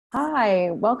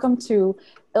Hi, welcome to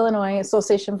Illinois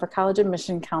Association for College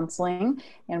Admission Counseling.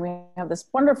 And we have this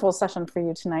wonderful session for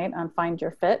you tonight on Find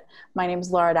Your Fit. My name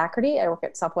is Laura Daugherty. I work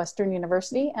at Southwestern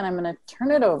University, and I'm going to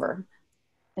turn it over.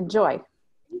 Enjoy.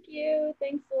 Thank you.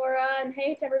 Thanks, Laura. And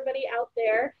hey to everybody out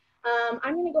there.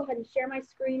 I'm going to go ahead and share my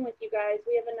screen with you guys.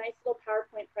 We have a nice little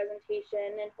PowerPoint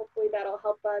presentation, and hopefully that'll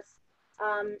help us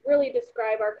really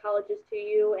describe our colleges to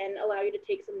you and allow you to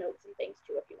take some notes and things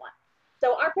too if you want.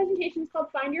 So our presentation is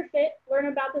called Find Your Fit, learn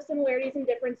about the similarities and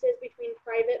differences between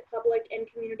private, public, and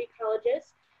community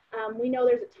colleges. We know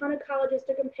there's a ton of colleges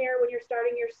to compare when you're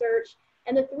starting your search,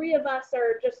 and the three of us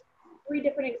are just three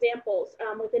different examples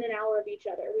within an hour of each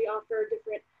other. We offer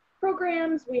different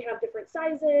programs, we have different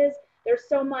sizes, there's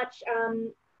so much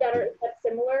that's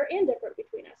similar and different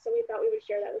between us, so we thought we would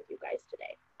share that with you guys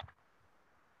today.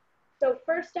 So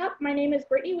first up, my name is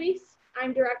Brittany Weiss.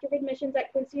 I'm Director of Admissions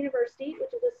at Quincy University,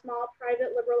 which is a small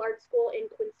private liberal arts school in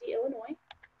Quincy, Illinois.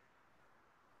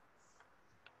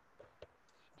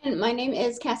 And my name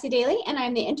is Cassie Daly, and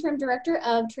I'm the Interim Director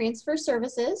of Transfer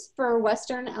Services for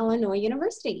Western Illinois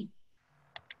University.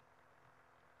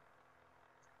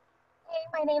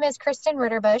 Hey, my name is Kristen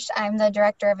Ritterbusch. I'm the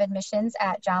Director of Admissions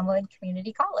at John Wood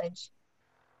Community College.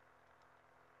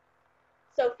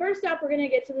 So first up, we're going to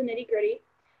get to the nitty gritty.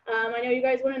 I know you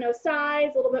guys want to know size,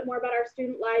 a little bit more about our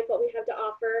student life, what we have to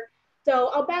offer. So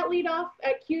I'll lead off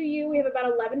at QU. We have about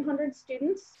 1,100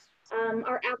 students.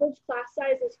 Our average class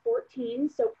size is 14,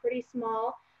 so pretty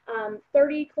small.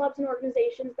 30 clubs and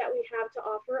organizations that we have to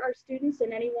offer our students,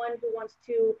 and anyone who wants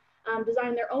to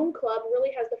design their own club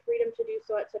really has the freedom to do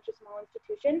so at such a small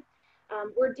institution.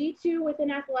 We're D2 within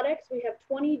athletics. We have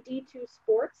 20 D2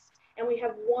 sports, and we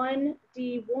have one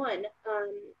D1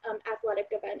 athletic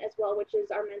event as well, which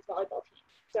is our men's volleyball team.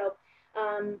 So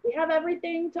we have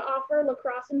everything to offer.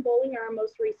 Lacrosse and bowling are our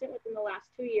most recent within the last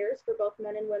 2 years for both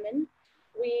men and women.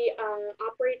 We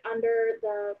operate under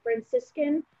the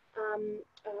Franciscan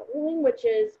ruling, which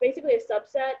is basically a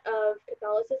subset of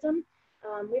Catholicism.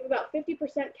 We have about 50%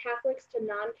 Catholics to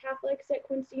non-Catholics at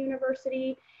Quincy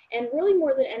University, and really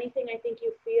more than anything I think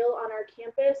you feel on our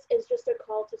campus is just a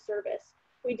call to service.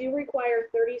 We do require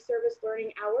 30 service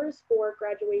learning hours for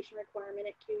graduation requirement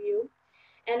at QU,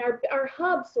 and our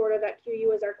hub sort of at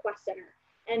QU is our Quest Center,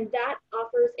 and that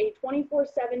offers a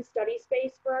 24/7 study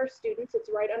space for our students. It's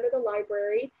right under the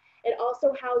library. It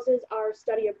also houses our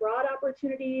study abroad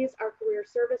opportunities, our career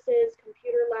services,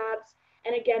 computer labs,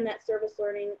 and again, that service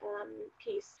learning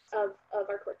piece of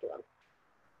our curriculum.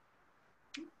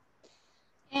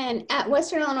 And at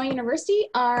Western Illinois University,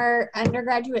 our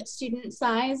undergraduate student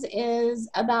size is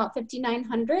about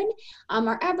 5,900.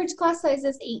 Our average class size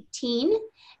is 18,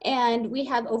 and we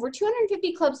have over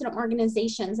 250 clubs and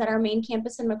organizations at our main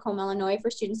campus in Macomb, Illinois for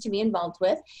students to be involved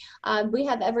with. We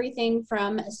have everything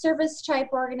from service type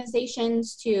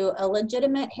organizations to a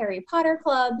legitimate Harry Potter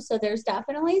club, so there's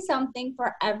definitely something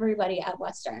for everybody at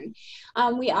Western.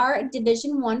 We are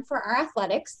Division I for our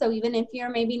athletics, so even if you're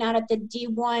maybe not at the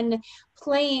D1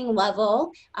 playing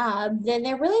level, then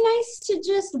they're really nice to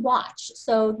just watch.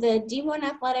 So the D1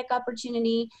 athletic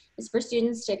opportunity is for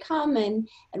students to come and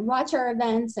watch our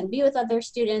events and be with other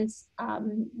students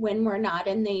when we're not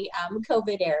in the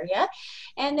COVID area.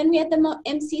 And then we have the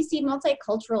MCC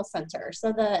Multicultural Center.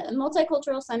 So the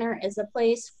Multicultural Center is a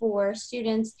place for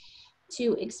students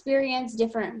to experience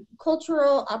different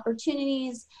cultural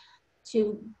opportunities,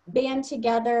 to band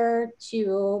together,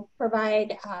 to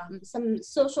provide some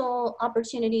social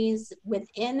opportunities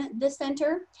within the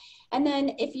center. And then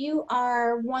if you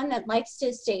are one that likes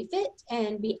to stay fit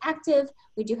and be active,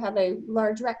 we do have a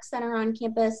large rec center on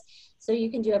campus. So you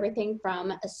can do everything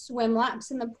from swim laps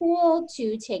in the pool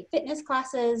to take fitness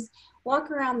classes,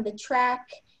 walk around the track,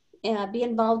 be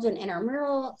involved in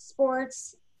intramural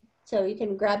sports. So you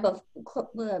can grab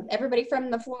everybody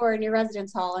from the floor in your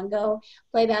residence hall and go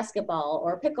play basketball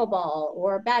or pickleball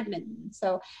or badminton.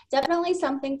 So definitely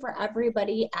something for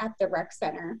everybody at the rec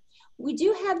center. We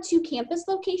do have 2 campus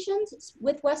locations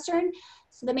with Western.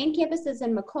 So the main campus is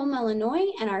in Macomb, Illinois,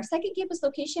 and our second campus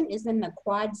location is in the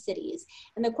Quad Cities.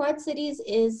 And the Quad Cities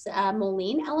is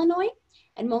Moline, Illinois.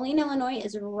 And Moline, Illinois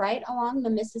is right along the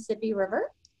Mississippi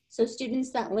River. So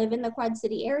students that live in the Quad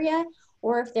City area,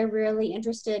 or if they're really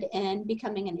interested in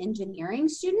becoming an engineering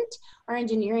student, our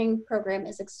engineering program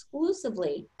is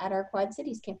exclusively at our Quad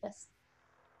Cities campus.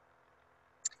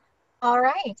 All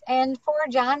right, and for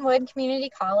John Wood Community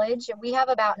College, we have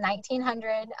about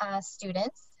 1,900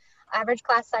 students, average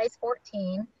class size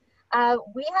 14.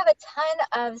 We have a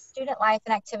ton of student life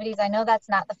and activities. I know that's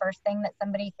not the first thing that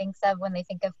somebody thinks of when they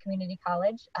think of community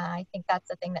college. I think that's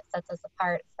the thing that sets us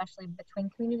apart, especially between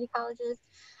community colleges.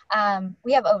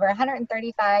 We have over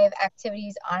 135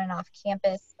 activities on and off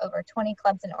campus, over 20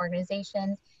 clubs and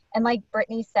organizations. And like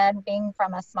Brittany said, being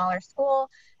from a smaller school,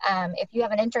 if you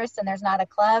have an interest and there's not a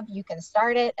club, you can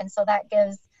start it. And so that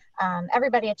gives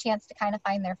everybody a chance to kind of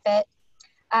find their fit.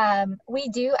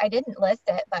 I didn't list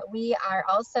it, but we are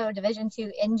also Division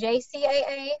II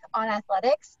NJCAA on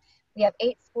athletics. We have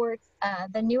 8 sports.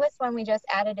 The newest one we just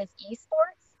added is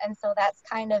esports. And so that's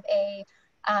kind of a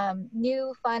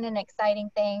new, fun, and exciting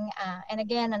thing. And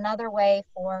again, another way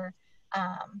for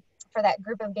that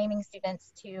group of gaming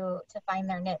students to find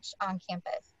their niche on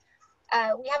campus.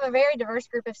 We have a very diverse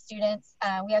group of students.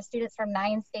 We have students from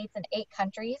 9 states and 8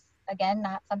 countries. Again,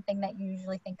 not something that you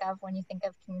usually think of when you think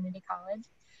of community college.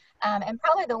 And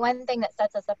probably the one thing that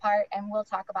sets us apart, and we'll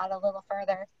talk about a little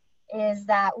further, is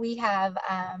that we have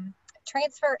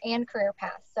transfer and career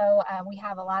paths. So we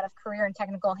have a lot of career and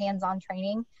technical hands-on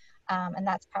training, and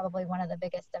that's probably one of the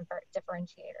biggest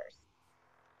differentiators.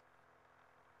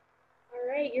 All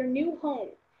right, your new home.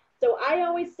 So I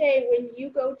always say when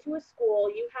you go to a school,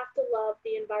 you have to love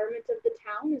the environment of the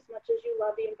town as much as you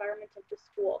love the environment of the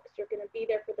school, because you're going to be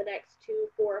there for the next 2,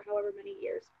 4, however many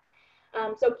years.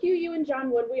 So QU and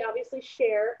John Wood, we obviously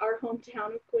share our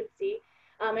hometown of Quincy.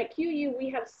 At QU, we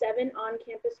have 7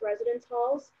 on-campus residence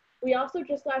halls. We also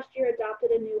just last year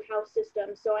adopted a new house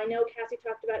system. So I know Cassie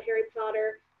talked about Harry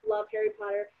Potter, love Harry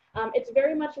Potter. It's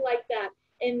very much like that,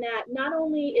 in that not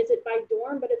only is it by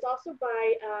dorm, but it's also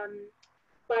by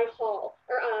hall,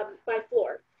 or by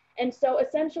floor. And so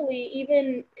essentially,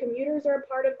 even commuters are a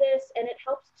part of this, and it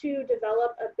helps to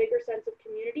develop a bigger sense of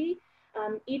community.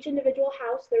 Each individual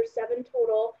house, there's 7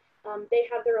 total. They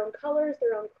have their own colors,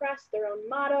 their own crest, their own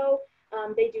motto.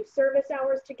 They do service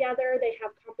hours together. They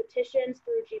have competitions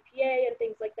through GPA and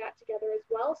things like that together as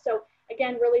well. So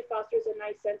again, really fosters a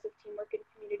nice sense of teamwork and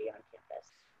community on campus.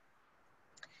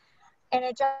 And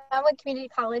at John Wood Community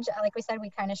College, like we said, we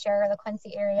kind of share the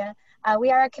Quincy area.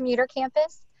 We are a commuter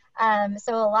campus.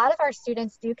 So a lot of our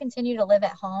students do continue to live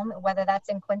at home, whether that's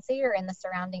in Quincy or in the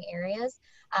surrounding areas.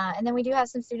 And then we do have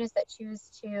some students that choose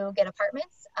to get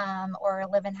apartments or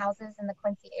live in houses in the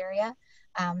Quincy area.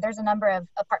 There's a number of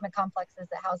apartment complexes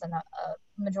that house a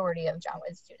majority of John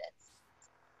Wood students.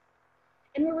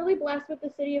 And we're really blessed with the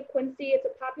city of Quincy. It's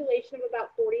a population of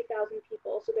about 40,000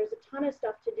 people. So there's a ton of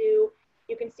stuff to do.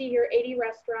 You can see here 80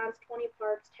 restaurants, 20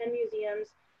 parks, 10 museums.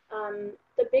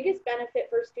 The biggest benefit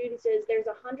for students is there's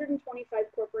 125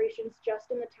 corporations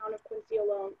just in the town of Quincy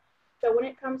alone. So when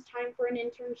it comes time for an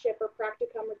internship or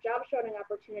practicum or job shadowing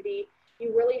opportunity,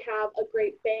 you really have a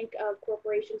great bank of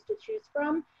corporations to choose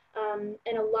from.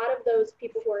 And a lot of those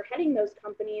people who are heading those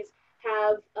companies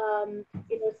have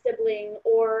a sibling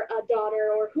or a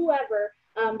daughter or whoever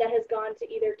that has gone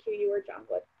to either QU or John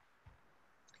Wood.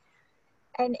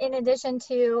 And in addition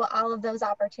to all of those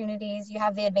opportunities, you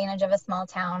have the advantage of a small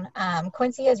town.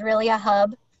 Quincy is really a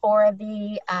hub for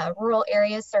the rural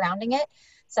areas surrounding it.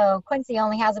 So Quincy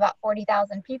only has about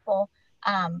 40,000 people,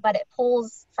 but it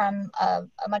pulls from a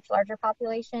much larger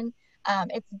population.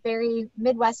 It's very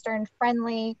Midwestern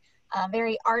friendly,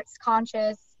 very arts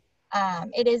conscious.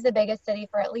 It is the biggest city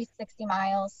for at least 60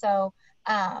 miles. So,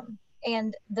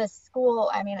 and the school,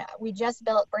 I mean, we just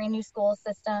built brand new schools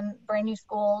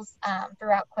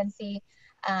throughout Quincy.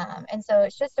 And so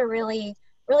it's just a really,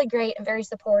 really great and very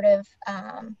supportive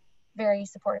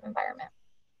environment.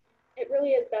 It really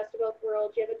is best of both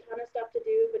worlds. You have a ton of stuff to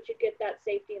do, but you get that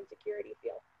safety and security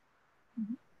feel.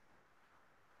 Mm-hmm.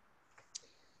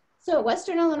 So at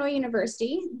Western Illinois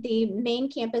University, the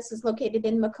main campus is located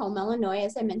in Macomb, Illinois,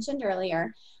 as I mentioned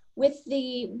earlier. With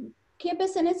the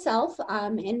campus in itself,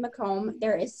 in Macomb,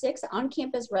 there is 6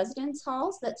 on-campus residence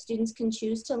halls that students can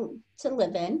choose to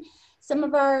live in. Some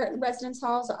of our residence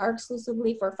halls are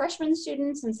exclusively for freshman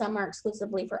students, and some are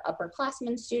exclusively for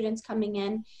upperclassmen students coming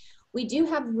in. We do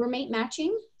have roommate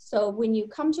matching. So when you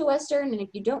come to Western, and if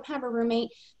you don't have a roommate,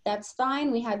 that's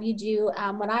fine. We have you do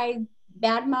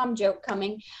bad mom joke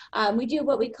coming. We do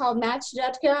what we call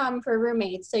Match.com for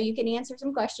roommates. So you can answer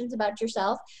some questions about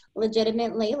yourself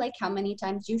legitimately, like how many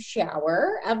times you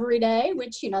shower every day,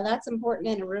 which, that's important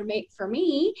in a roommate for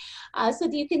me. So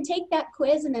that you can take that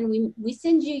quiz, and then we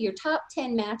send you your top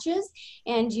 10 matches,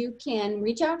 and you can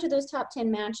reach out to those top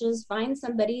 10 matches, find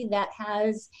somebody that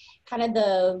has kind of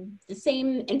the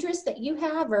same interest that you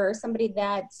have, or somebody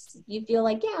that you feel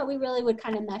like, yeah, we really would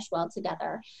kind of mesh well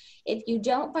together. If you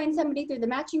don't find somebody through the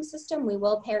matching system, we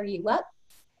will pair you up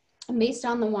based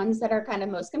on the ones that are kind of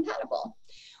most compatible.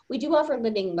 We do offer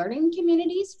living learning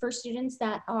communities for students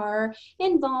that are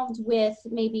involved with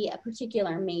maybe a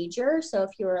particular major. So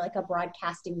if you're like a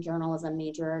broadcasting journalism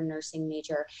major or nursing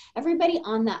major, everybody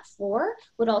on that floor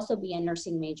would also be a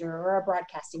nursing major or a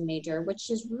broadcasting major, which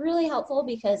is really helpful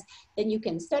because then you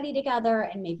can study together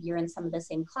and maybe you're in some of the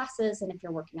same classes. And if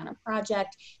you're working on a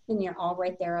project, then you're all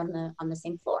right there on the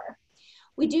same floor.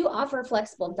 We do offer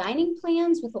flexible dining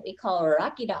plans with what we call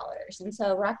Rocky Dollars. And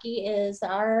so Rocky is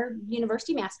our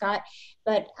university mascot,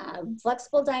 but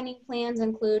flexible dining plans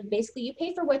include basically you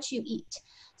pay for what you eat.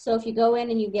 So if you go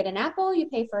in and you get an apple, you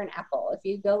pay for an apple. If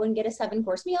you go and get a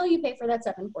 7-course meal, you pay for that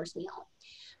 7-course meal.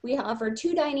 We offer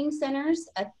 2 dining centers,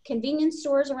 convenience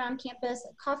stores around campus,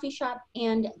 a coffee shop,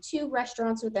 and 2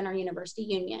 restaurants within our university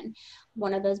union.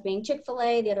 One of those being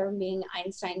Chick-fil-A, the other being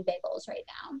Einstein Bagels right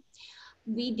now.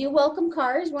 We do welcome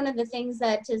cars. One of the things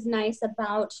that is nice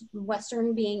about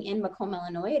Western being in Macomb,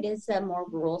 Illinois, it is a more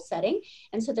rural setting.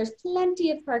 And so there's plenty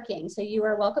of parking. So you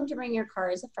are welcome to bring your car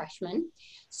as a freshman.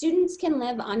 Students can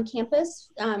live on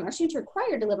campus, or students are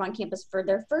required to live on campus for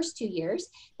their first 2 years.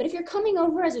 But if you're coming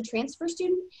over as a transfer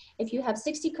student, if you have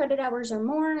 60 credit hours or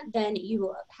more, then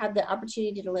you have the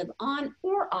opportunity to live on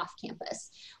or off campus.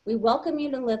 We welcome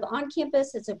you to live on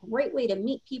campus. It's a great way to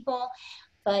meet people.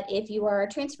 But if you are a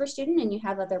transfer student and you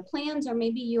have other plans, or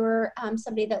maybe you're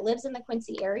somebody that lives in the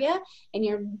Quincy area and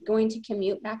you're going to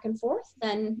commute back and forth,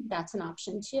 then that's an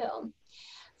option too.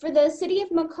 For the city of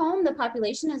Macomb, the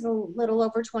population is a little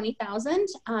over 20,000.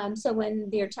 So when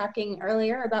they're talking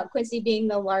earlier about Quincy being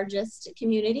the largest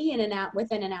community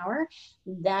within an hour,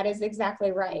 that is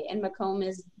exactly right. And Macomb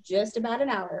is just about an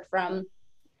hour from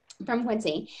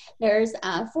Quincy. There's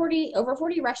over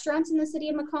 40 restaurants in the city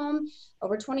of Macomb,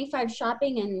 over 25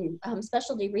 shopping and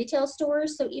specialty retail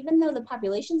stores. So even though the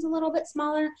population's a little bit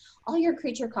smaller, all your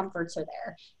creature comforts are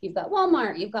there. You've got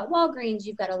Walmart, you've got Walgreens,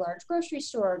 you've got a large grocery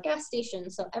store, gas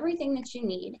station, so everything that you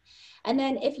need. And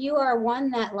then if you are one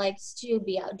that likes to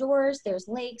be outdoors, there's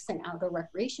lakes and outdoor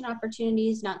recreation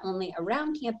opportunities, not only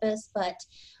around campus, but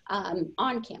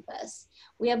on campus.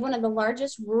 We have one of the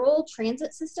largest rural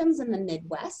transit systems in the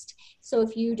Midwest. So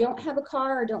if you don't have a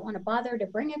car or don't want to bother to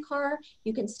bring a car,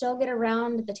 you can still get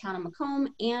around the town of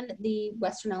Macomb and the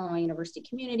Western Illinois University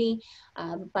community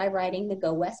by riding the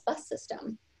Go West bus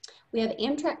system. We have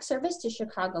Amtrak service to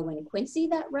Chicago and Quincy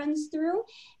that runs through.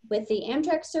 With the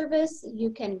Amtrak service, you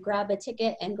can grab a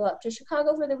ticket and go up to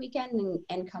Chicago for the weekend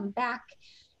and come back.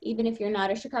 Even if you're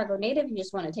not a Chicago native, you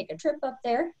just want to take a trip up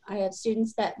there. I have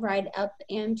students that ride up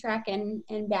Amtrak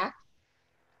and back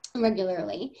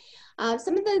regularly.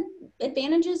 Some of the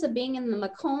advantages of being in the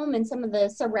Macomb and some of the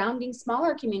surrounding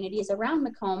smaller communities around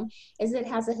Macomb is it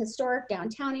has a historic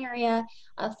downtown area,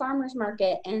 a farmer's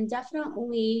market, and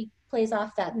definitely plays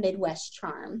off that Midwest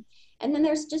charm. And then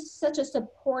there's just such a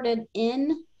supportive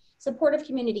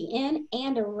community in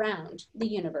and around the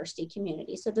university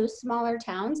community. So those smaller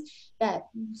towns that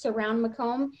surround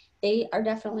Macomb, they are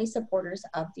definitely supporters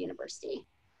of the university.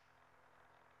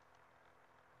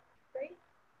 Great.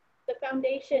 The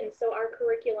foundation, so our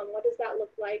curriculum, what does that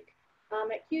look like?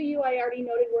 At QU, I already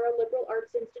noted we're a liberal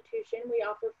arts institution. We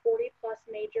offer 40+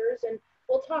 majors, and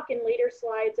we'll talk in later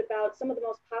slides about some of the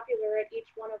most popular at each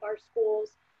one of our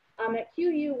schools. At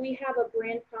QU, we have a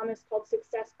brand promise called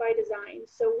Success by Design.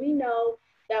 So we know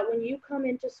that when you come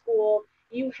into school,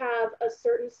 you have a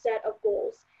certain set of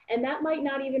goals. And that might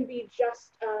not even be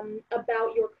just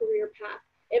about your career path.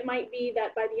 It might be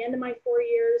that by the end of my 4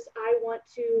 years, I want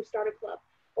to start a club,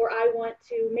 or I want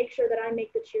to make sure that I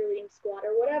make the cheerleading squad,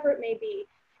 or whatever it may be.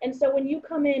 And so when you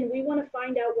come in, we want to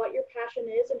find out what your passion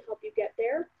is and help you get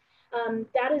there.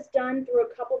 That is done through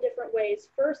a couple different ways.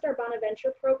 First, our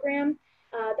Bonaventure program.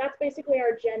 That's basically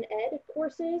our Gen Ed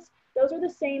courses. Those are the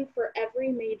same for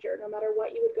every major, no matter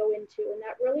what you would go into. And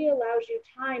that really allows you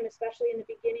time, especially in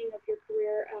the beginning of your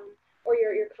career or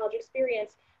your college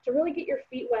experience, to really get your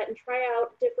feet wet and try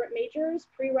out different majors,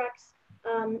 prereqs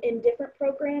in different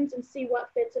programs and see what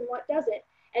fits and what doesn't.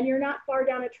 And you're not far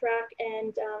down a track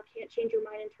and can't change your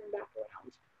mind and turn back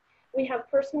around. We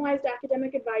have personalized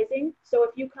academic advising. So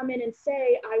if you come in and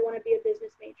say, I want to be a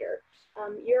business major,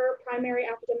 your primary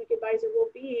academic advisor will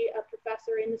be a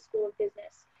professor in the School of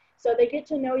Business. So they get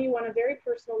to know you on a very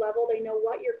personal level. They know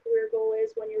what your career goal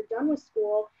is when you're done with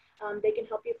school. They can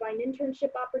help you find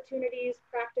internship opportunities,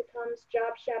 practicums,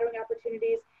 job shadowing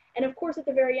opportunities. And of course, at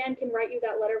the very end, can write you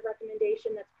that letter of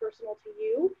recommendation that's personal to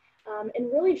you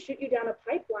and really shoot you down a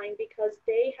pipeline because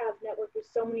they have networked with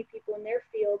so many people in their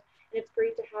field. And it's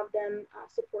great to have them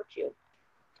support you.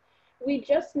 We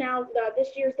just now, this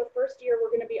year's the first year we're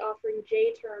going to be offering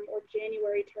J-term or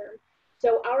January term.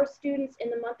 So our students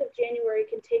in the month of January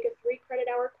can take a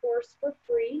 3-credit-hour course course for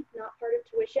free, not part of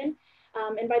tuition.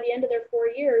 And by the end of their 4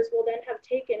 years, will then have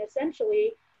taken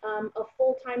essentially a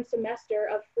full-time semester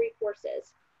of free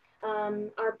courses.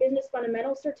 Our business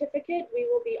fundamentals certificate, we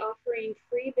will be offering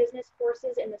free business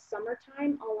courses in the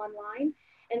summertime, all online.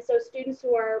 And so students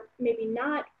who are maybe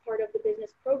not part of the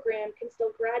business program can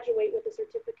still graduate with a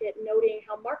certificate noting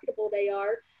how marketable they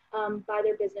are by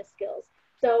their business skills.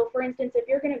 So for instance, if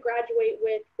you're going to graduate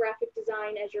with graphic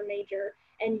design as your major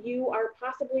and you are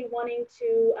possibly wanting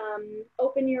to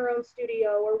open your own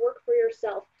studio or work for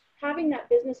yourself, having that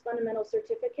business fundamental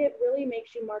certificate really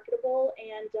makes you marketable,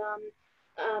 and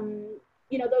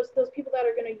you know, those people that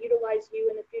are going to utilize you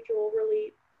in the future will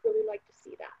really like to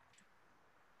see that.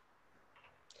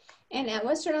 And at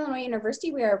Western Illinois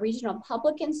University, we are a regional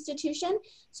public institution.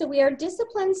 So we are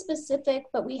discipline specific,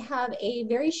 but we have a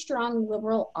very strong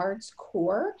liberal arts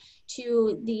core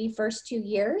to the first 2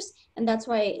 years. And that's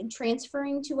why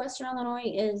transferring to Western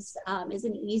Illinois is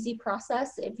an easy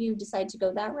process if you decide to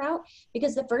go that route,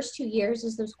 because the first 2 years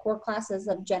is those core classes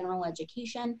of general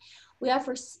education. We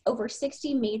offer over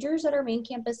 60 majors at our main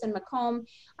campus in Macomb.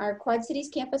 Our Quad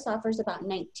Cities campus offers about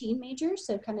 19 majors,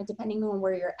 so kind of depending on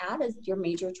where you're at, as your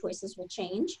major choices will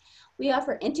change. We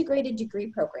offer integrated degree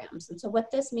programs. And so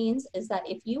what this means is that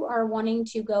if you are wanting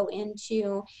to go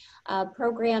into a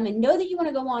program and know that you want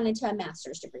to go on into a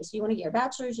master's degree, so you want to get your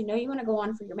bachelor's, you know you want to go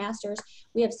on for your master's,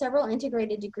 we have several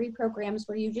integrated degree programs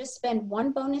where you just spend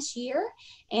one bonus year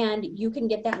and you can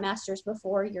get that master's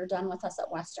before you're done with us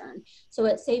at Western. So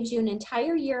it saves you an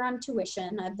entire year on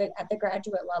tuition at the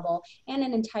graduate level and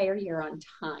an entire year on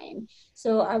time.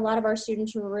 So a lot of our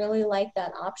students really like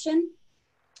that option,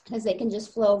 because they can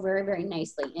just flow very, very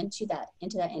nicely into that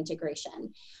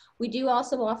integration. We do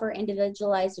also offer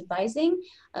individualized advising.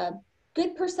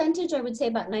 Good percentage, I would say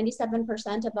about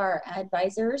 97% of our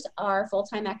advisors are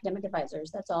full-time academic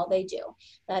advisors. That's all they do.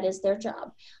 That is their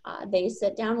job. They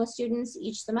sit down with students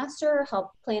each semester,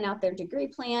 help plan out their degree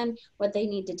plan, what they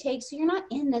need to take. So you're not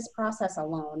in this process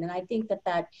alone. And I think that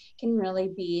that can really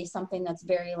be something that's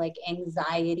very like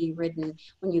anxiety ridden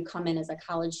when you come in as a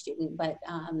college student. But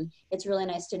it's really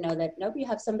nice to know that, nope, you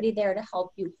have somebody there to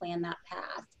help you plan that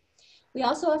path. We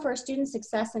also offer a Student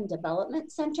Success and Development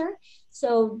Center.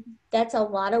 So that's a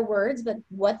lot of words, but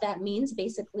what that means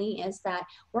basically is that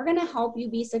we're going to help you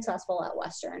be successful at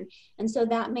Western. And so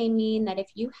that may mean that if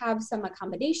you have some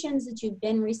accommodations that you've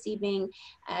been receiving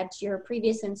at your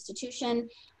previous institution,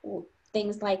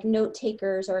 things like note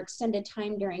takers or extended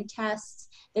time during tests,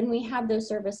 then we have those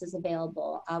services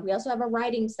available. We also have a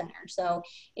writing center. So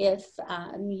if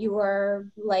you are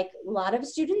like a lot of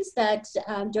students that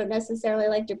don't necessarily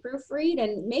like to proofread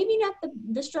and maybe not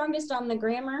the strongest on the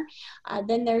grammar,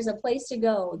 then there's a place to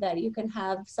go that you can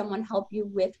have someone help you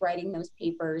with writing those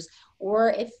papers.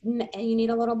 Or if you need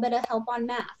a little bit of help on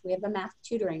math, we have a math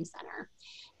tutoring center.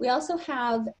 We also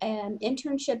have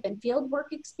internship and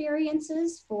fieldwork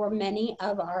experiences for many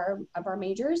of our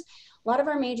majors. A lot of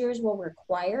our majors will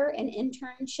require an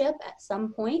internship at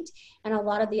some point, and a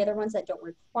lot of the other ones that don't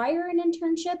require an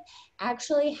internship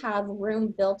actually have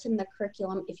room built in the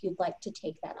curriculum if you'd like to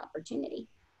take that opportunity.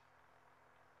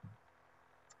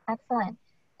 Excellent.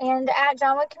 And at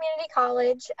John Wood Community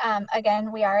College,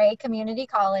 again, we are a community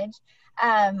college.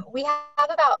 We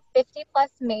have about 50 plus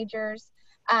majors.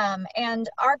 And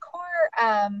our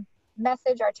core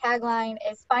message, our tagline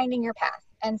is finding your path.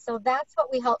 And so that's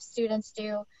what we help students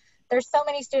do. There's so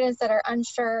many students that are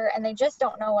unsure and they just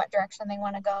don't know what direction they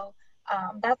want to go.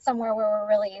 That's somewhere where we're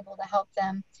really able to help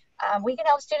them. We can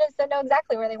help students that know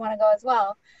exactly where they want to go as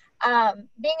well.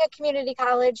 Being a community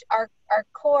college, our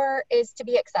core is to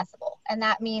be accessible. And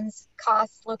that means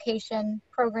cost, location,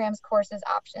 programs, courses,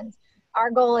 options. Our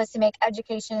goal is to make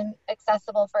education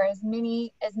accessible for as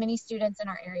many students in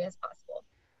our area as possible.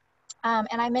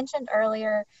 And I mentioned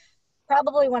earlier,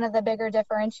 probably one of the bigger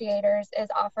differentiators is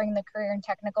offering the career and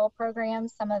technical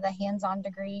programs, some of the hands-on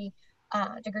degrees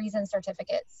and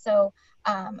certificates. So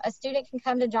a student can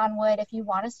come to John Wood if you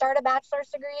want to start a bachelor's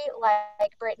degree,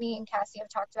 like Brittany and Cassie have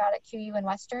talked about at QU and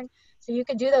Western. So you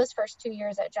could do those first 2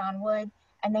 years at John Wood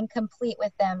and then complete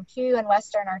with them. QU and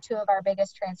Western are two of our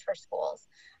biggest transfer schools.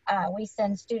 We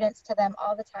send students to them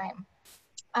all the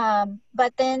time.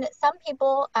 But then some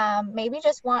people maybe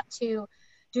just want to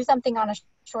do something on a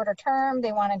shorter term.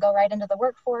 They want to go right into the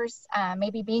workforce.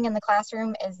 Maybe being in the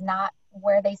classroom is not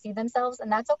where they see themselves,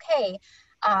 and that's okay.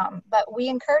 But we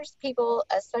encourage people,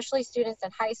 especially students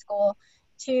in high school,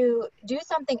 to do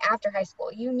something after high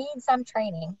school. You need some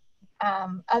training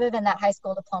other than that high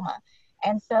school diploma.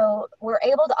 And so we're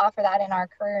able to offer that in our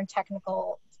career and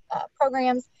technical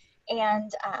programs.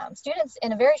 And students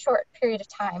in a very short period of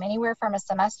time, anywhere from a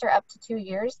semester up to 2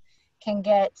 years, can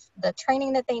get the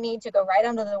training that they need to go right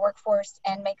onto the workforce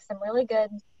and make some really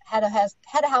good head of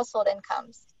household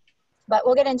incomes. But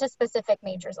we'll get into specific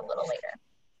majors a little later.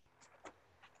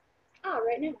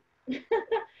 Right now.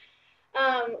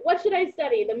 What should I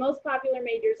study? The most popular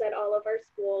majors at all of our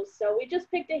schools. So we just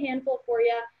picked a handful for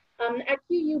you. At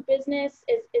QU, business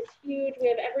is huge. We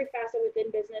have every facet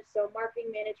within business. So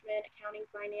marketing, management, accounting,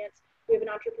 finance. We have an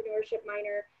entrepreneurship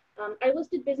minor. I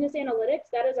listed business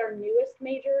analytics. That is our newest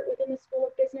major within the School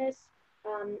of Business.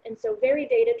 And so very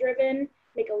data driven,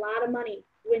 make a lot of money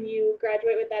when you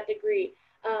graduate with that degree.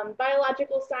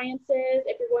 Biological sciences,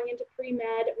 if you're going into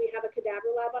pre-med, we have a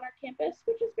cadaver lab on our campus,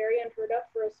 which is very unheard of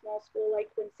for a small school like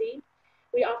Quincy.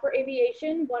 We offer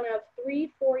aviation, one of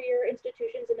 3 4-year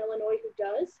institutions in Illinois who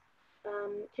does.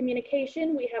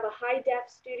 Communication, we have a high-def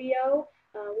studio.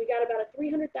 We got about a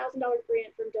 $300,000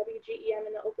 grant from WGEM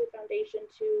and the Oakley Foundation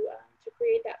to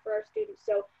create that for our students.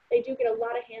 So they do get a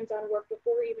lot of hands-on work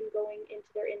before even going into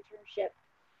their internship.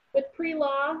 With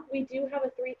pre-law, we do have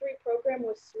a 3-3 program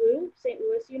with SLU, St.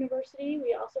 Louis University.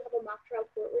 We also have a mock trial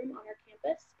courtroom on our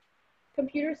campus.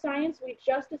 Computer science, we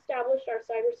just established our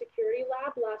cybersecurity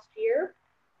lab last year.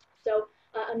 So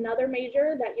another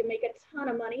major that you make a ton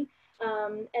of money.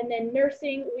 And then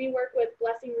nursing, we work with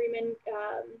Blessing Riemann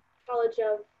College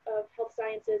of Health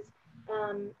Sciences,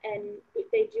 and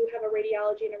they do have a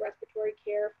radiology and a respiratory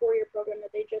care 4-year program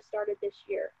that they just started this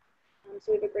year.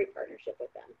 So we have a great partnership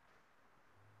with them.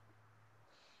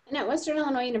 And at Western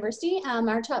Illinois University,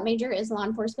 our top major is law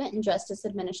enforcement and justice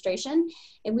administration.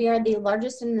 And we are the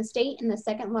largest in the state and the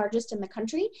second largest in the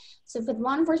country. So for the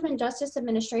law enforcement and justice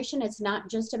administration, it's not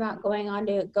just about going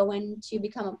to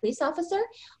become a police officer,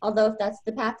 although if that's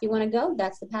the path you want to go,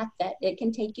 that's the path that it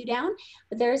can take you down.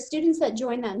 But there are students that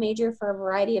join that major for a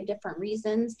variety of different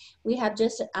reasons. We have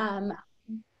just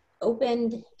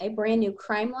opened a brand new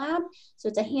crime lab. So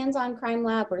it's a hands-on crime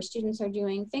lab where students are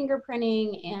doing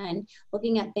fingerprinting and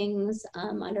looking at things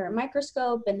under a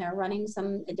microscope, and they're running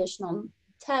some additional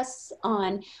tests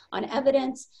on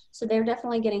evidence. So they're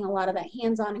definitely getting a lot of that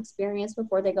hands-on experience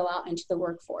before they go out into the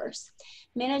workforce.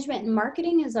 Management and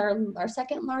marketing is our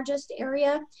second largest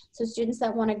area. So students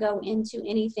that want to go into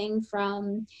anything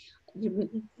from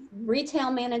retail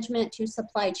management to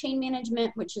supply chain management,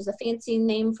 which is a fancy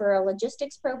name for a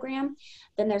logistics program.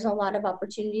 Then there's a lot of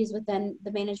opportunities within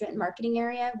the management and marketing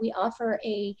area. We offer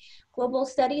a global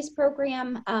studies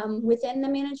program within the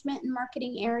management and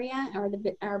marketing area, or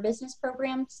our business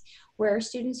programs, where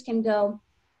students can go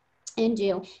and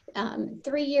do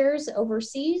 3 years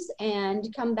overseas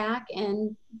and come back,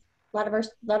 and a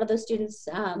lot of those students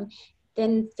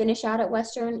then finish out at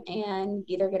Western and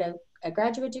either get a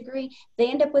graduate degree. They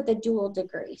end up with a dual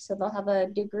degree. So they'll have a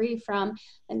degree from,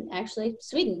 and actually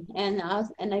Sweden, and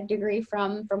a degree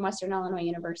from Western Illinois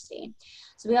University.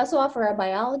 So we also offer a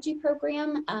biology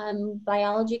program.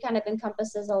 Biology kind of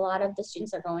encompasses a lot of the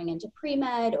students are going into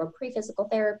pre-med or pre-physical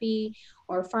therapy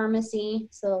or pharmacy.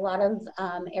 So a lot of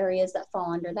areas that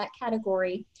fall under that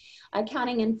category.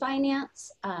 Accounting and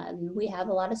finance, we have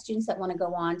a lot of students that want to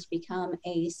go on to become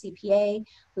a CPA.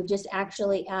 We've just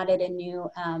actually added a new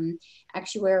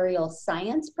actuarial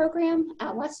science program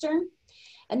at Western.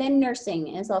 And then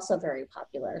nursing is also very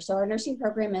popular. So our nursing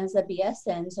program is a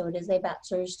BSN, so it is a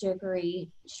bachelor's degree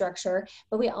structure,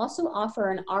 but we also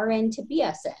offer an RN to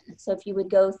BSN. So if you would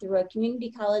go through a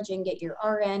community college and get your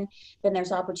RN, then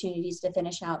there's opportunities to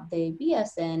finish out the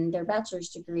BSN, their bachelor's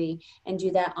degree, and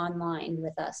do that online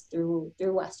with us through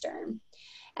Western.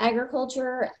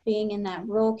 Agriculture, being in that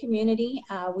rural community,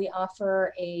 we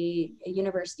offer a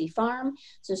university farm,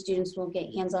 so students will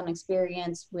get hands-on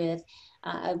experience with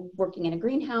working in a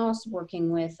greenhouse,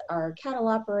 working with our cattle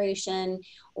operation,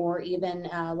 or even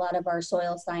a lot of our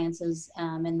soil sciences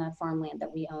in the farmland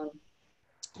that we own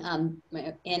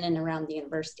in and around the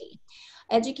university.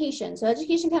 Education. So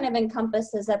education kind of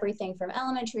encompasses everything from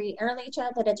elementary, early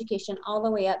childhood education, all the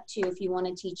way up to if you want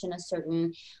to teach in a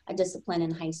certain discipline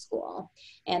in high school.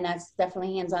 And that's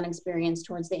definitely hands-on experience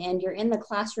towards the end. You're in the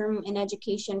classroom in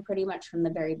education pretty much from the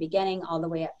very beginning all the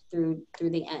way up through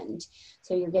the end.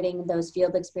 So you're getting those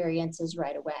field experiences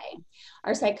right away.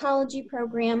 Our psychology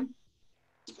program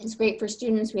is great for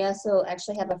students. We also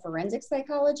actually have a forensic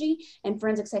psychology, and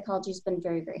forensic psychology has been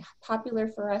very, very popular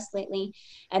for us lately.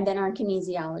 And then our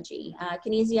kinesiology.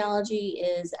 Kinesiology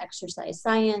is exercise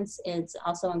science. It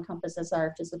also encompasses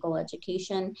our physical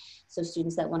education. So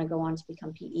students that want to go on to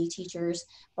become PE teachers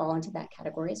fall into that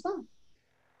category as well.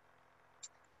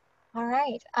 All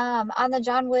right. On the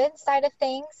John Wood side of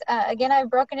things, again, I've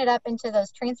broken it up into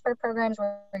those transfer programs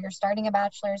where you're starting a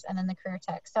bachelor's and then the career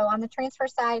tech. So on the transfer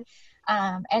side,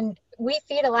 and we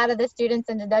feed a lot of the students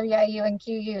into WIU and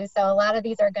QU, so a lot of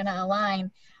these are going to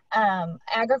align.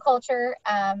 Agriculture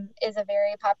is a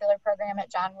very popular program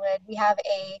at John Wood. We have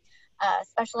a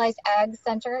specialized ag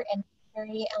center in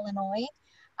Perry, Illinois.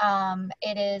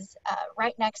 It is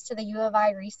right next to the U of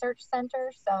I Research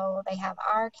Center, so they have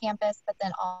our campus, but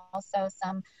then also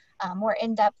some more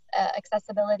in-depth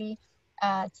accessibility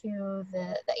to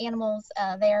the animals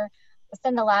there. We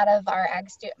send a lot of our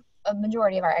a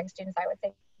majority of our ag students, I would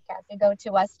say, to go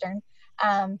to Western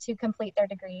to complete their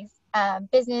degrees.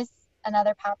 Business,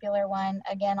 another popular one,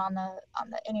 again on the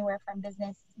anywhere from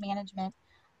business management,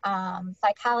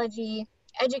 psychology,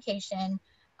 education.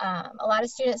 A lot of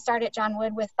students start at John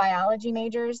Wood with biology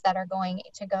majors that are going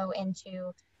to go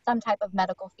into some type of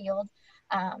medical field.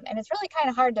 And it's really kind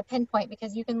of hard to pinpoint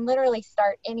because you can literally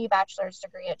start any bachelor's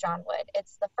degree at John Wood.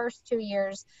 It's the first 2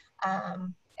 years,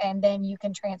 and then you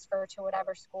can transfer to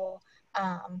whatever school,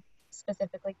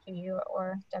 specifically QU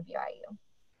or WIU.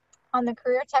 On the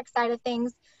career tech side of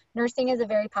things, nursing is a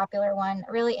very popular one,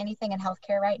 really anything in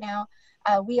healthcare right now.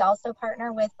 We also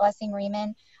partner with Blessing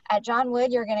Riemann. At John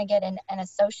Wood, you're going to get an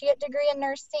associate degree in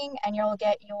nursing, and you'll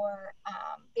get your,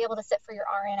 be able to sit for your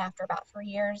RN after about 3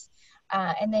 years.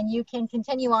 And then you can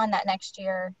continue on that next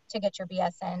year to get your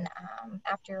BSN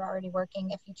after you're already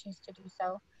working if you choose to do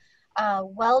so.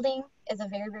 Welding is a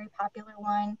very, very popular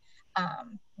one.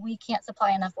 We can't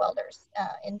supply enough welders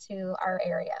into our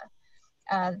area.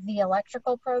 The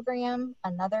electrical program,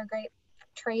 another great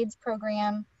trades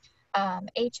program.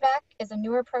 HVAC is a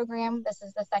newer program. This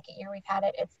is the second year we've had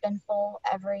it. It's been full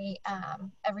every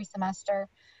semester.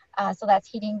 So that's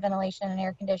heating, ventilation, and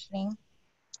air conditioning.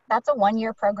 That's a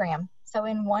 1-year program. So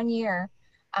in 1 year,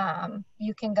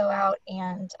 you can go out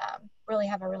and really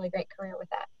have a really great career with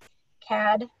that.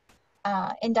 CAD,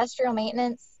 industrial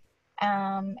maintenance,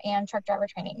 and truck driver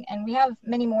training. And we have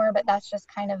many more, but that's just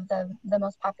kind of the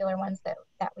most popular ones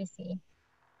that we see.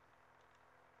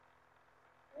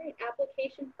 Great,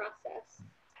 application process.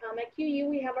 At QU,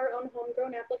 we have our own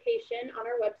homegrown application on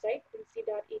our website,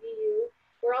 quincy.edu.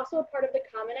 We're also a part of the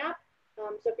Common App.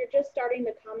 So if you're just starting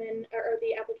the Common or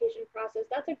the application process,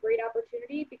 that's a great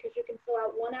opportunity because you can fill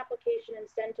out one application and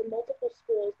send to multiple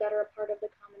schools that are a part of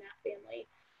the Common App family.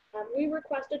 We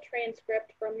request a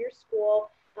transcript from your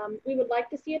school. We would like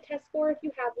to see a test score if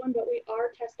you have one, but we are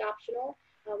test optional.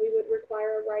 We would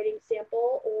require a writing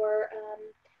sample or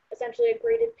essentially a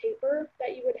graded paper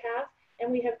that you would have. And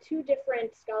we have 2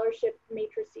 different scholarship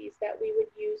matrices that we would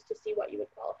use to see what you would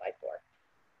qualify for.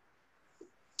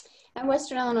 At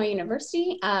Western Illinois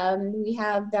University, we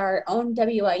have our own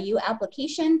WIU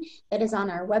application that is on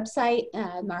our website,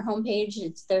 our homepage.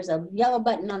 There's a yellow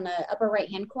button on the upper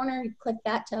right-hand corner. You click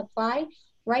that to apply.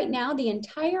 Right now, the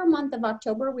entire month of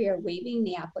October, we are waiving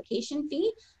the application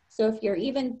fee. So if you're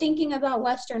even thinking about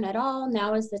Western at all,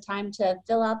 now is the time to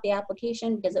fill out the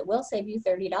application because it will save you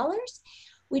 $30.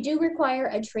 We do require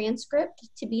a transcript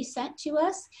to be sent to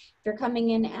us. If you're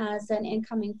coming in as an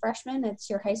incoming freshman, it's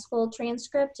your high school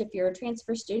transcript. If you're a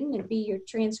transfer student, it'd be your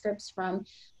transcripts from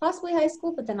possibly high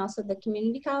school, but then also the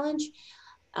community college.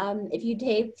 If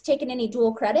you've taken any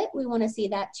dual credit, we want to see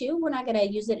that too. We're not going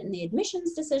to use it in the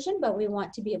admissions decision, but we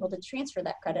want to be able to transfer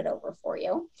that credit over for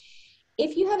you.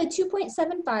 If you have a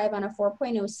 2.75 on a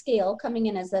 4.0 scale coming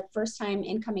in as a first-time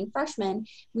incoming freshman,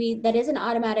 that is an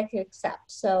automatic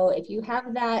accept. So if you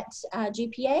have that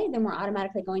GPA, then we're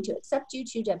automatically going to accept you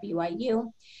to WIU.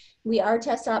 We are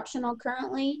test optional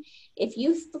currently. If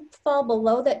you fall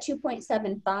below that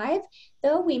 2.75,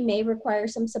 though, we may require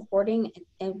some supporting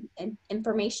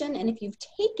information. And if you've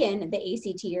taken the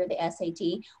ACT or the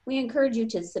SAT, we encourage you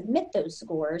to submit those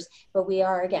scores, but we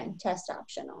are, again, test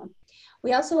optional.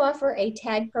 We also offer a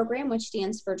TAG program, which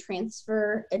stands for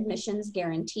Transfer Admissions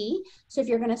Guarantee. So if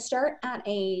you're going to start at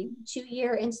a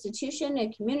 2-year institution,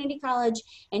 a community college,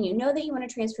 and you know that you want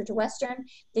to transfer to Western,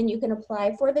 then you can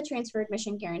apply for the Transfer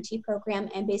Admission Guarantee program.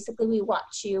 And basically, we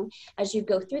watch you as you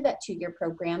go through that 2-year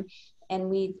program. And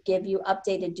we give you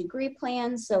updated degree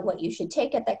plans, so what you should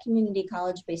take at that community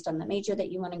college based on the major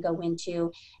that you want to go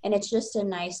into. And it's just a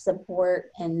nice support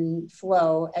and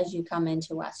flow as you come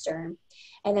into Western.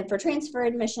 And then for transfer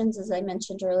admissions, as I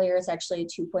mentioned earlier, it's actually a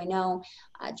 2.0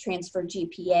 transfer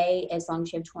GPA as long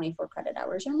as you have 24 credit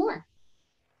hours or more.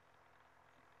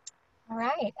 All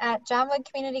right, at John Wood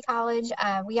Community College,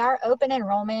 we are open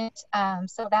enrollment.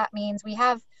 So that means we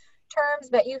have terms,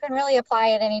 but you can really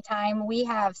apply at any time. We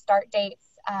have start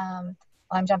dates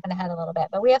well, I'm jumping ahead a little bit,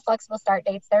 but we have flexible start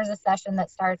dates. There's a session that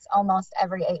starts almost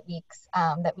every 8 weeks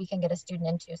that we can get a student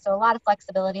into. So a lot of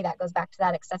flexibility. That goes back to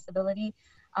that accessibility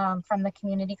from the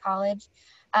community college.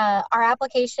 Our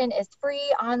application is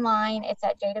free online. It's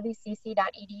at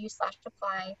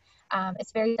jwcc.edu/apply.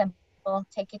 It's very simple,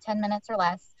 take you 10 minutes or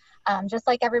less. Just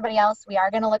like everybody else, we are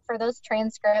going to look for those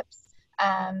transcripts.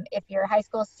 If you're a high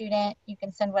school student, you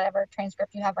can send whatever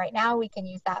transcript you have right now. We can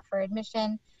use that for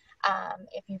admission.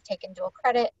 If you've taken dual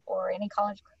credit or any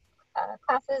college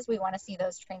classes, we want to see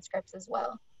those transcripts as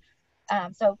well.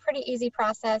 So pretty easy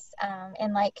process.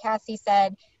 And like Cassie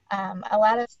said, a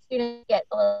lot of students get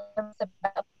a little nervous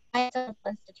about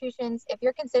institutions. If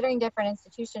you're considering different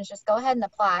institutions, just go ahead and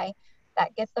apply.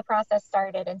 That gets the process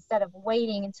started instead of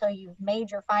waiting until you've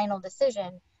made your final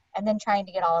decision and then trying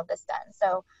to get all of this done.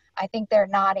 So I think they're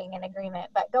nodding in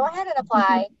agreement, but go ahead and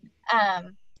apply.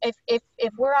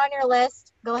 If we're on your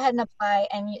list, go ahead and apply,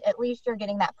 and at least you're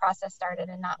getting that process started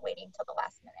and not waiting till the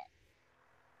last minute.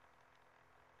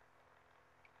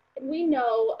 We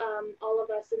know, all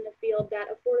of us in the field, that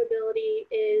affordability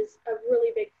is a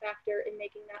really big factor in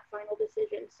making that final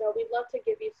decision. So we'd love to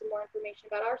give you some more information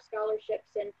about our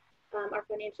scholarships and our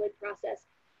financial aid process.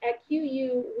 At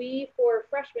QU, for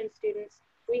freshman students,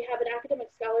 we have an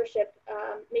academic scholarship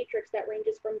matrix that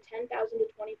ranges from $10,000 to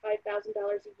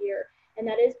 $25,000 a year. And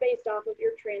that is based off of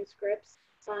your transcripts,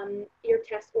 your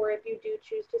test score, if you do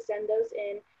choose to send those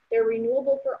in. They're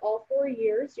renewable for all 4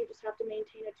 years. You just have to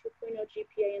maintain a 2.0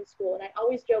 GPA in school. And I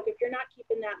always joke, if you're not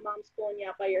keeping that, mom's pulling you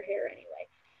out by your hair anyway.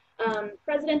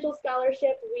 Presidential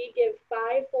scholarship, we give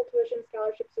 5 full tuition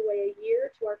scholarships away a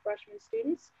year to our freshman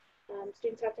students.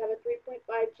 Students have to have a 3.5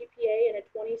 GPA and a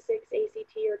 26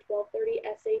 ACT or 1230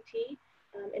 SAT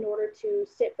in order to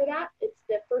sit for that. It's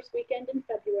the first weekend in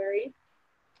February.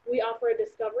 We offer a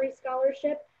discovery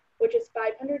scholarship, which is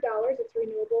 $500. It's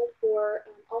renewable for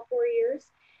all 4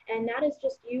 years. And that is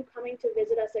just you coming to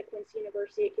visit us at Quincy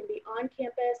University. It can be on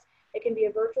campus, it can be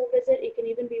a virtual visit, it can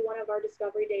even be one of our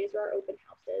discovery days or our open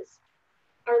houses.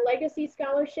 Our legacy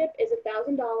scholarship is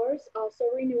 $1,000, also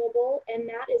renewable, and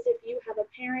that is if you have a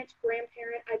parent,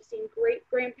 grandparent. I've seen great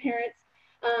grandparents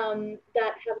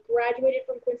that have graduated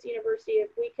from Quincy University.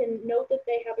 If we can note that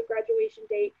they have a graduation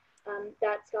date,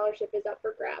 that scholarship is up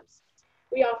for grabs.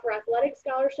 We offer athletic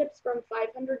scholarships from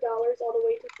 $500 all the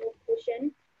way to full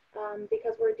tuition.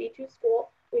 Because we're a D2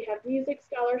 school. We have music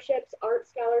scholarships, art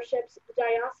scholarships. The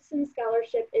diocesan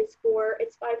scholarship is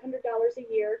it's $500 a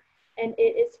year, and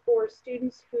it is for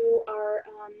students who are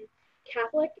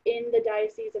Catholic in the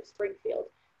Diocese of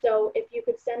Springfield. So if you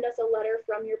could send us a letter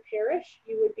from your parish,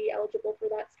 you would be eligible for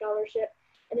that scholarship.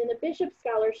 And then the Bishop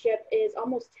Scholarship is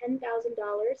almost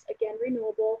 $10,000, again,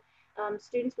 renewable.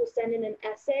 Students will send in an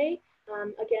essay,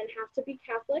 again, have to be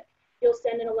Catholic. You'll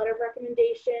send in a letter of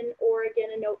recommendation or,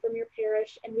 again, a note from your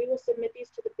parish, and we will submit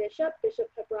these to the bishop, Bishop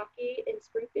Pabrocki in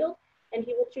Springfield, and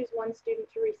he will choose one student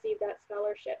to receive that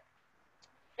scholarship.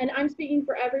 And I'm speaking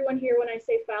for everyone here when I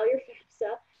say file your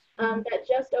FAFSA. That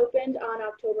just opened on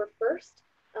October 1st.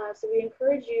 So we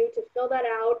encourage you to fill that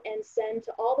out and send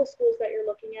to all the schools that you're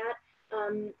looking at.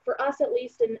 For us at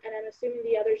least, and I'm assuming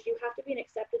the others, you have to be an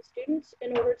accepted student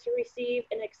in order to receive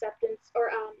an acceptance, or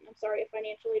a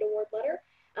financial aid award letter.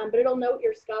 But it'll note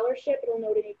your scholarship, it'll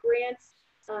note any grants,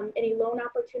 any loan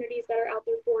opportunities that are out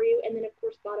there for you, and then of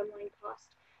course bottom line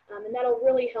cost. And that'll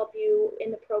really help you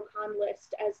in the pro-con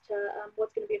list as to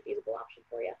what's going to be a feasible option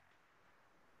for you.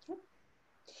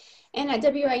 And at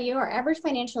WIU, our average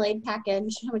financial aid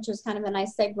package, which is kind of a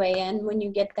nice segue in when you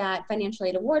get that financial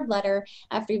aid award letter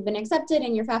after you've been accepted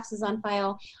and your FAFSA is on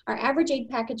file, our average aid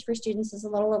package for students is a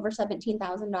little over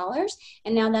 $17,000.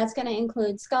 And now that's going to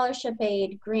include scholarship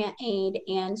aid, grant aid,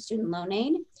 and student loan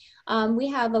aid. We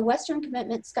have a Western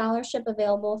Commitment Scholarship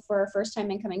available for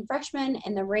first-time incoming freshmen,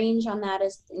 and the range on that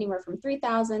is anywhere from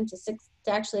 $3,000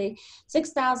 to actually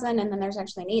 $6,000, and then there's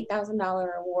actually an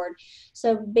 $8,000 award.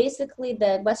 So basically,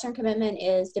 the Western Commitment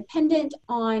is dependent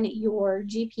on your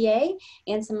GPA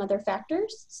and some other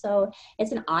factors. So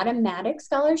it's an automatic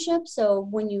scholarship. So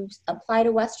when you apply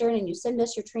to Western and you send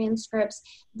us your transcripts,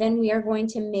 then we are going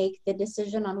to make the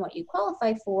decision on what you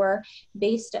qualify for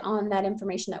based on that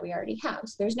information that we already have.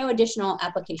 So there's no additional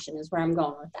application is where I'm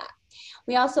going with that.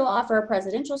 We also offer a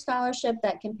presidential scholarship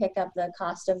that can pick up the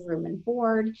cost of room and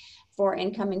board for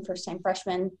incoming first-time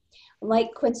freshmen.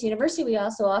 Like Quincy University, we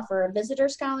also offer a visitor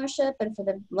scholarship, and for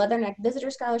the Leatherneck Visitor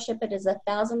Scholarship, it is a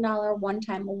 $1,000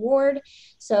 one-time award.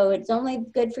 So it's only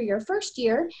good for your first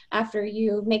year after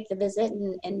you make the visit,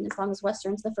 and as long as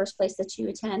Western's the first place that you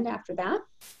attend after that.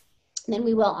 then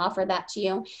we will offer that to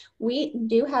you. We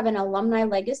do have an Alumni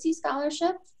Legacy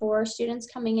Scholarship for students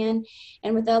coming in.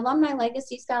 And with the Alumni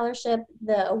Legacy Scholarship,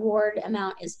 the award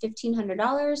amount is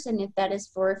 $1,500. And if that is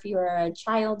for if you are a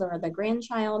child or the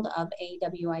grandchild of a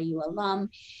WIU alum,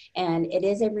 and it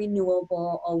is a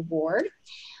renewable award.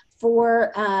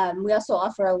 We also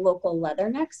offer a local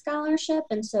Leatherneck Scholarship.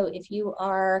 And so if you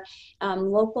are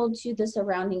local to the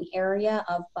surrounding area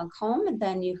of Macomb,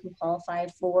 then you can qualify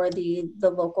for the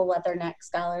local Leatherneck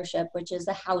Scholarship, which is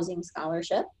a housing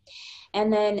scholarship.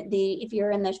 And then if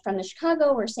you're from the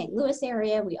Chicago or St. Louis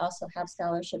area, we also have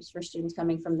scholarships for students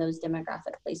coming from those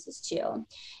demographic places too.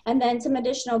 And then some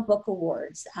additional book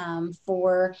awards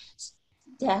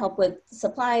to help with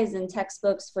supplies and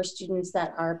textbooks for students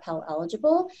that are Pell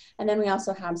eligible. And then we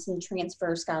also have some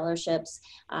transfer scholarships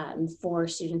for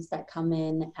students that come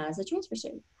in as a transfer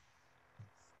student.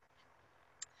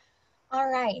 All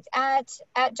right, at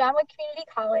John Wood Community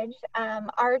College,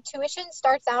 our tuition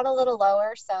starts out a little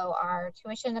lower, so our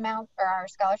tuition amount or our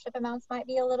scholarship amounts might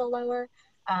be a little lower.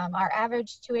 Our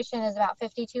average tuition is about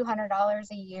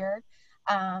 $5,200 a year.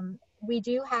 We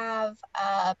do have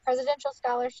a presidential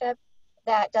scholarship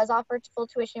that does offer full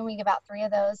tuition. We give out 3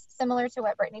 of those. Similar to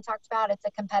what Brittany talked about, it's a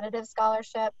competitive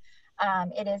scholarship.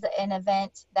 It is an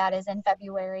event that is in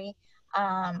February.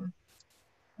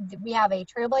 We have a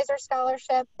Trailblazer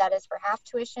Scholarship that is for half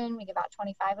tuition. We give out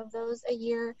 25 of those a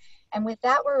year. And with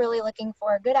that, we're really looking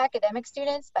for good academic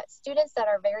students, but students that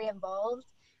are very involved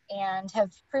and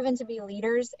have proven to be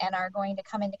leaders and are going to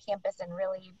come into campus and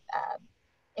really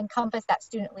encompass that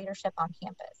student leadership on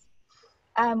campus.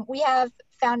 We have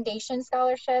foundation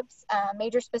scholarships,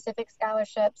 major specific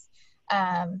scholarships.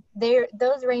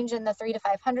 Those range in the 300 to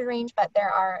 500 range, but there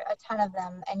are a ton of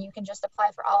them, and you can just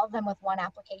apply for all of them with one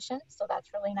application, so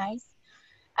that's really nice.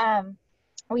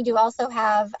 We do also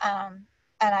have, and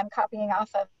I'm copying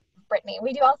off of Brittany,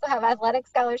 we do also have athletic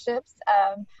scholarships,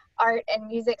 art and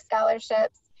music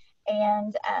scholarships,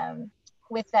 and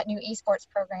with that new esports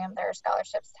program, there are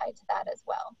scholarships tied to that as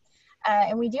well.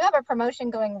 And we do have a promotion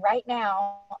going right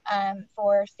now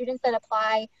for students that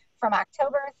apply from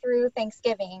October through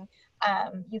Thanksgiving.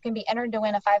 You can be entered to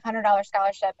win a $500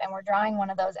 scholarship, and we're drawing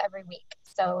one of those every week.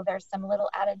 So there's some little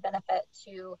added benefit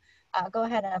to go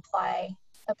ahead and apply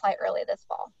early this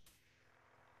fall.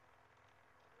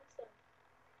 Awesome.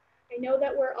 I know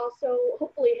that we're also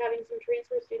hopefully having some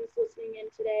transfer students listening in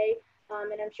today,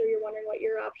 and I'm sure you're wondering what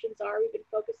your options are. We've been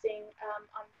focusing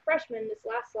on freshmen this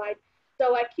last slide.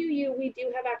 So at QU, we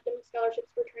do have academic scholarships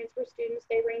for transfer students.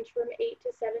 They range from $8,000 to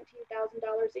 $17,000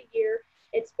 a year.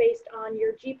 It's based on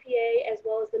your GPA as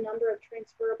well as the number of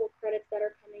transferable credits that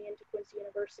are coming into Quincy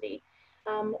University.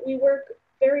 We work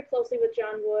very closely with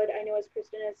John Wood. I know, as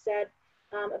Kristen has said,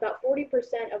 about 40%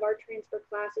 of our transfer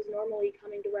class is normally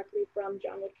coming directly from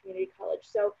John Wood Community College.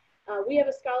 So we have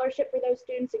a scholarship for those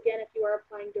students. Again, if you are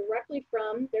applying directly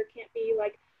from, there can't be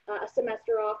like a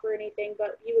semester off or anything,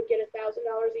 but you would get $1,000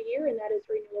 a year, and that is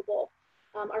renewable.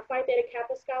 Our Phi Theta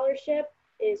Kappa scholarship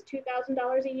is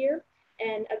 $2,000 a year.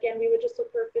 And again, we would just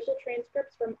look for official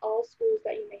transcripts from all schools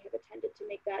that you may have attended to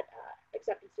make that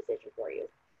acceptance decision for you.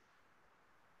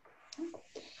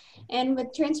 And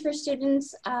with transfer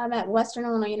students at Western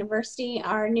Illinois University,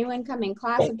 our new incoming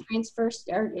class of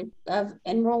of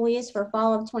enrollees for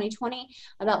fall of 2020,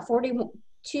 about 42%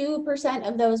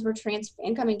 of those were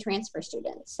incoming transfer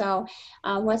students. So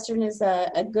Western is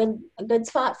a good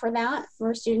spot for that,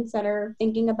 for students that are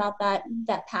thinking about that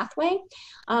pathway.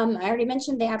 I already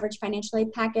mentioned the average financial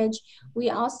aid package. We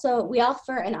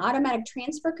offer an automatic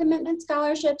transfer commitment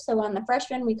scholarship. So on the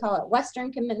freshman, we call it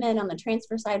Western commitment. On the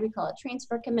transfer side, we call it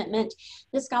transfer commitment.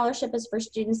 This scholarship is for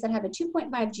students that have a 2.5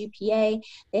 GPA.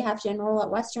 They have to enroll at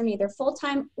Western either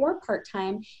full-time or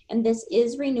part-time, and this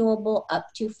is renewable up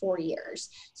to 4 years.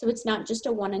 So it's not just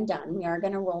a one and done. We are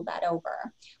going to roll that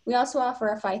over. We also offer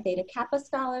a Phi Theta Kappa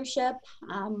scholarship,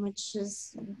 which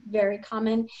is very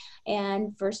common.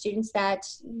 And for students that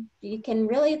you can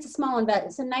really, it's a small investment.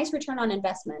 It's a nice return on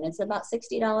investment. It's about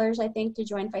 $60, I think, to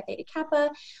join Phi Theta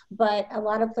Kappa, but a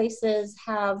lot of places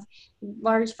have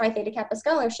large Phi Theta Kappa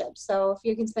scholarships. So if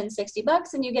you can spend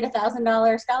 $60 and you get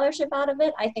 $1,000 scholarship out of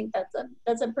it, I think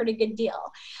that's a pretty good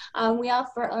deal. We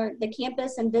offer the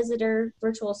campus and visitor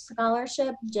virtual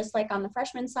scholarship, just like on the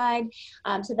freshman side.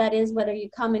 So that is whether you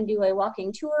come and do a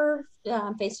walking tour,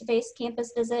 face-to-face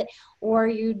campus visit, or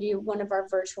you do one of our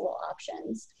virtual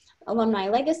options. Alumni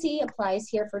Legacy applies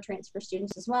here for transfer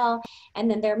students as well. And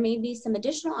then there may be some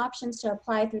additional options to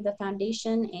apply through the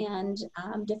foundation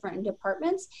and different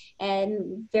departments.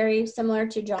 And very similar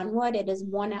to John Wood, it is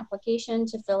one application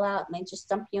to fill out, and they just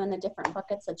dump you in the different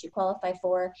buckets that you qualify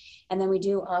for. And then we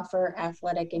do offer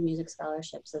athletic and music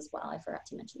scholarships as well. I forgot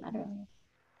to mention that earlier.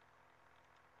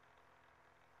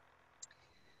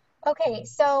 Okay,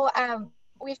 so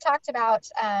we've talked about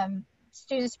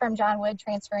students from John Wood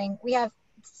transferring. We have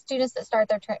students that start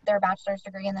their bachelor's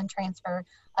degree and then transfer.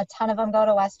 A ton of them go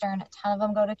to Western, a ton of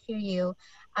them go to QU.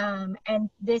 And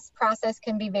this process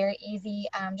can be very easy,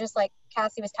 just like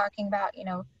Cassie was talking about, you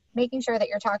know, making sure that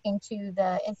you're talking to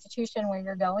the institution where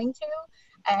you're going to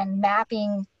and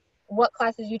mapping what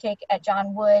classes you take at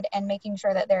John Wood and making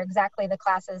sure that they're exactly the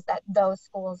classes that those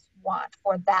schools want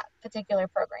for that particular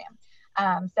program.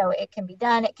 So it can be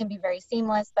done, it can be very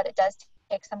seamless, but it does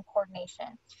take some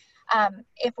coordination.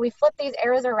 If we flip these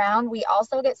arrows around, we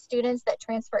also get students that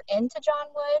transfer into John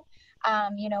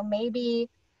Wood. You know, maybe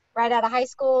right out of high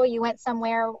school, you went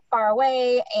somewhere far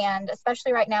away, and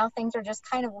especially right now, things are just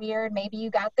kind of weird. Maybe you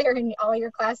got there and all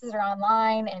your classes are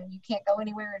online and you can't go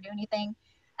anywhere or do anything.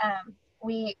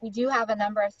 We do have a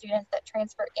number of students that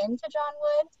transfer into John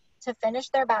Wood to finish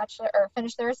their bachelor or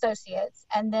finish their associates,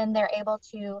 and then they're able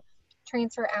to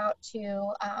transfer out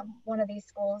to one of these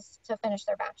schools to finish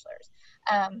their bachelor's.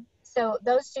 So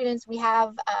those students, we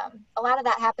have a lot of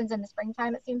that happens in the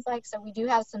springtime, it seems like. So we do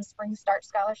have some spring start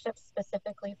scholarships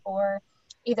specifically for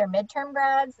either midterm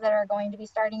grads that are going to be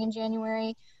starting in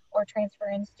January or transfer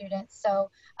in students.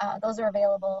 So those are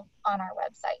available on our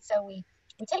website. So we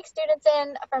take students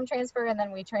in from transfer and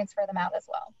then we transfer them out as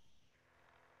well.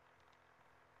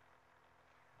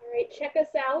 All right, check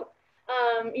us out.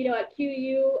 You know, at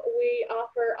QU, we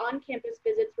offer on-campus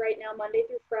visits right now, Monday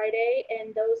through Friday,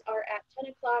 and those are at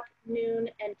 10 o'clock, noon,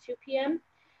 and 2 p.m.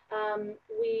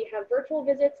 We have virtual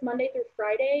visits Monday through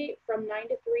Friday from 9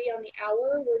 to 3 on the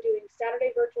hour. We're doing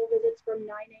Saturday virtual visits from 9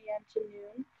 a.m. to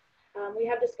noon. We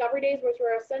have Discovery Days, which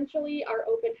are essentially our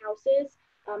open houses.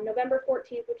 November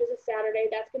 14th, which is a Saturday,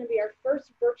 that's going to be our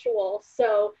first virtual.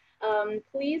 So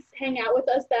please hang out with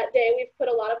us that day. We've put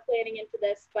a lot of planning into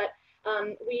this, but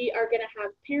we are going to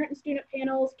have parent and student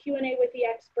panels, Q&A with the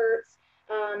experts.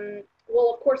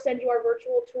 We'll, of course, send you our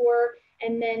virtual tour.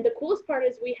 And then the coolest part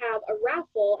is we have a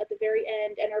raffle at the very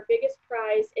end, and our biggest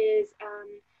prize is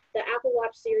the Apple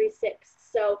Watch Series 6.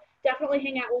 So definitely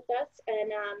hang out with us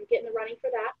and get in the running for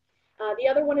that. The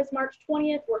other one is March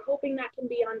 20th. We're hoping that can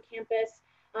be on campus.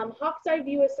 Hawk's Eye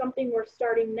View is something we're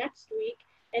starting next week,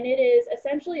 and it is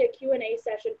essentially a Q&A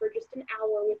session for just an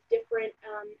hour with different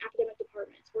academic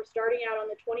departments. We're starting out on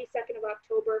the 22nd of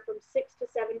October from 6 to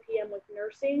 7 p.m. with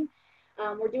nursing.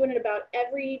 We're doing it about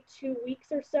every 2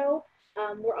 weeks or so.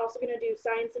 We're also going to do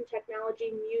science and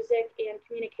technology, music, and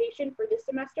communication for this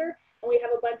semester, and we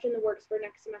have a bunch in the works for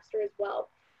next semester as well.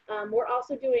 We're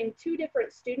also doing 2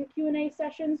 different student Q&A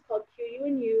sessions called QU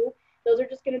and U. Those are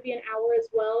just going to be an hour as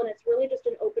well, and it's really just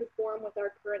an open forum with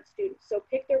our current students. So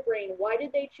pick their brain. Why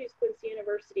did they choose Quincy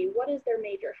University? What is their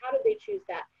major? How did they choose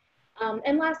that?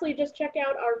 And lastly, just check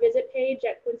out our visit page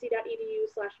at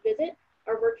quincy.edu/visit.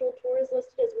 Our virtual tour is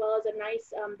listed, as well as a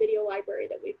nice video library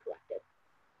that we've collected.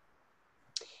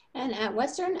 And at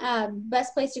Western,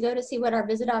 best place to go to see what our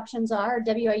visit options are,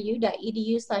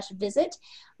 wiu.edu/visit.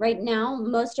 Right now,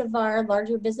 most of our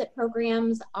larger visit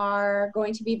programs are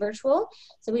going to be virtual.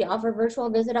 So we offer virtual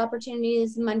visit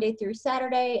opportunities Monday through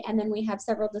Saturday, and then we have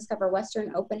several Discover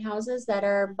Western open houses that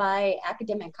are by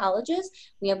academic colleges.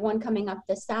 We have one coming up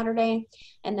this Saturday,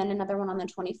 and then another one on the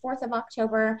 24th of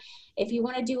October. If you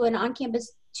want to do an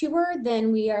on-campus tour,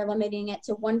 then we are limiting it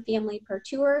to 1 family per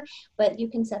tour, but you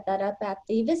can set that up at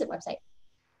the visit website.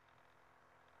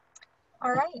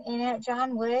 All right, and at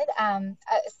John Wood,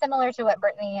 similar to what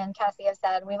Brittany and Cassie have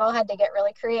said, we've all had to get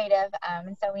really creative,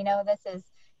 and so we know this is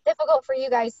difficult for you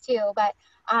guys too, but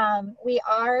we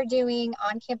are doing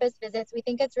on-campus visits. We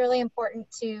think it's really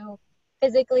important to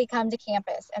physically come to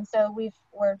campus, and so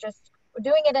we're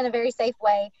doing it in a very safe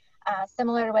way,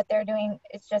 similar to what they're doing.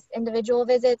 It's just individual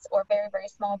visits or very, very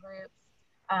small groups.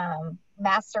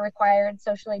 Masks are required,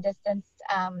 socially distanced,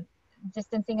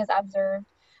 distancing is observed.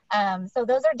 So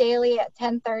those are daily at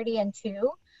 10:30 and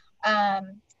 2.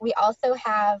 We also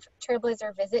have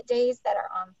Trailblazer visit days that are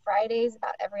on Fridays,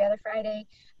 about every other Friday.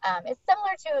 It's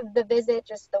similar to the visit,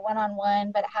 just the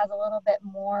one-on-one, but it has a little bit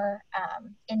more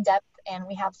in-depth, and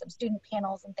we have some student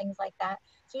panels and things like that.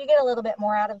 So you get a little bit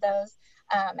more out of those,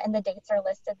 and the dates are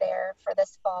listed there for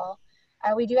this fall.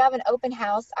 We do have an open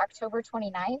house October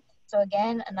 29th. So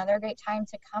again, another great time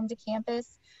to come to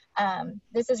campus.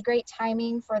 This is great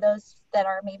timing for those that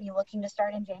are maybe looking to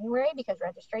start in January because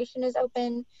registration is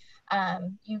open.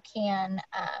 You can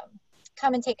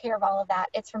come and take care of all of that.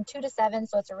 It's from 2 to 7,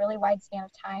 so it's a really wide span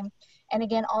of time. And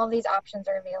again, all of these options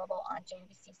are available on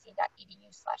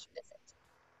jbcc.edu/visit.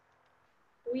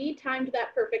 We timed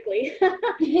that perfectly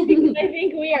because I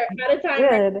think we are out of time.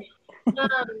 Good.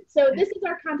 So this is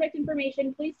our contact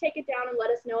information. Please take it down and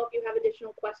let us know if you have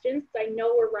additional questions. I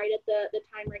know we're right at the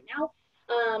time right now.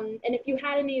 And if you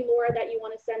had any, Laura, that you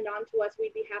want to send on to us,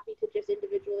 we'd be happy to just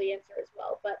individually answer as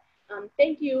well. But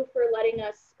thank you for letting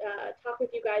us talk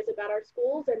with you guys about our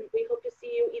schools, and we hope to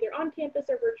see you either on campus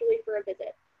or virtually for a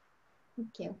visit.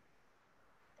 Thank you.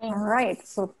 All right,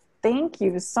 so thank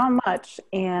you so much.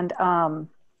 And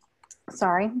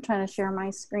sorry, I'm trying to share my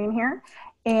screen here.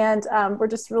 And we're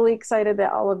just really excited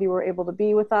that all of you were able to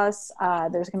be with us.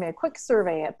 There's gonna be a quick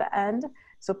survey at the end.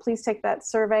 So please take that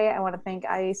survey. I wanna thank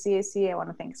IACAC, I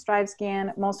wanna thank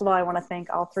StriveScan. Most of all, I wanna thank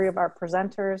all 3 of our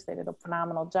presenters. They did a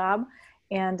phenomenal job.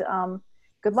 And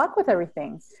good luck with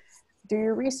everything. Do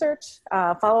your research,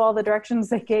 follow all the directions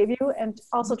they gave you, and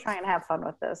also try and have fun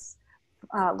with this.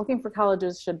 Looking for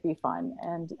colleges should be fun,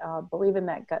 and believe in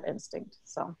that gut instinct.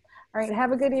 So, all right,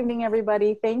 have a good evening,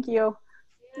 everybody. Thank you.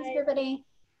 Thanks, everybody.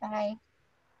 Bye.